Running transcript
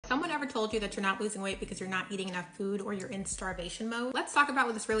someone ever told you that you're not losing weight because you're not eating enough food or you're in starvation mode? Let's talk about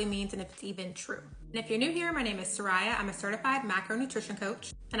what this really means and if it's even true. And if you're new here, my name is Soraya. I'm a certified macronutrition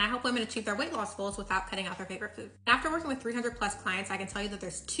coach, and I help women achieve their weight loss goals without cutting out their favorite food. And after working with 300 plus clients, I can tell you that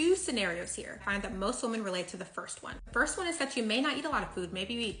there's two scenarios here. I find that most women relate to the first one. The first one is that you may not eat a lot of food.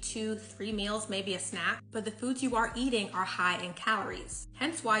 Maybe you eat 2-3 meals, maybe a snack, but the foods you are eating are high in calories.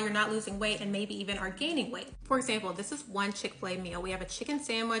 Hence why you're not losing weight and maybe even are gaining weight. For example, this is one Chick-fil-A meal. We have a chicken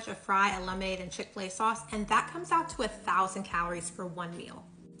sandwich, a fry, a lemonade, and Chick-fil-A sauce, and that comes out to 1,000 calories for one meal.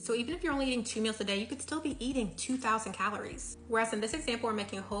 So even if you're only eating 2 meals a day, you could still be eating 2,000 calories. Whereas in this example, we're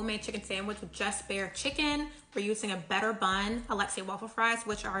making a homemade chicken sandwich with just bare chicken. We're using a better bun, Alexei waffle fries,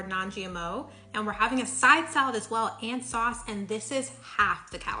 which are non-GMO, and we're having a side salad as well and sauce, and this is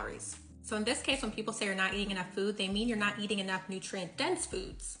half the calories. So in this case, when people say you're not eating enough food, they mean you're not eating enough nutrient-dense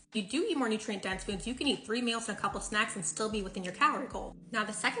foods. If you do eat more nutrient-dense foods, you can eat 3 meals and a couple snacks and still be within your calorie goal. Now,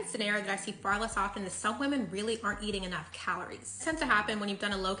 the second scenario that I see far less often is some women really aren't eating enough calories. It tends to happen when you've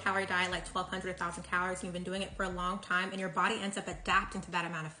done a low-calorie diet like 1,200 to 1,000 calories and you've been doing it for a long time and your body ends up adapting to that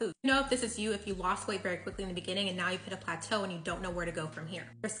amount of food. You know if this is you if you lost weight very quickly in the beginning and now you've hit a plateau and you don't know where to go from here.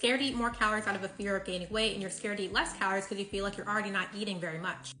 You're scared to eat more calories out of a fear of gaining weight, and you're scared to eat less calories because you feel like you're already not eating very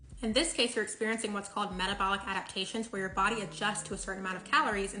much. In this case, you're experiencing what's called metabolic adaptations, where your body adjusts to a certain amount of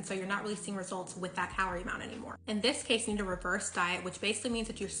calories, and so you're not really seeing results with that calorie amount anymore. In this case, you need a reverse diet, which basically means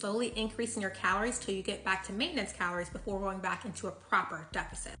that you're slowly increasing your calories till you get back to maintenance calories before going back into a proper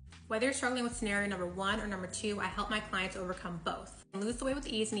deficit. Whether you're struggling with scenario number 1 or number 2, I help my clients overcome both and lose the weight with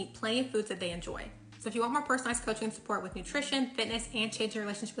ease and eat plenty of foods that they enjoy. So if you want more personalized coaching and support with nutrition, fitness, and changing your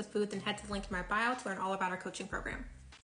relationship with food, then head to the link in my bio to learn all about our coaching program.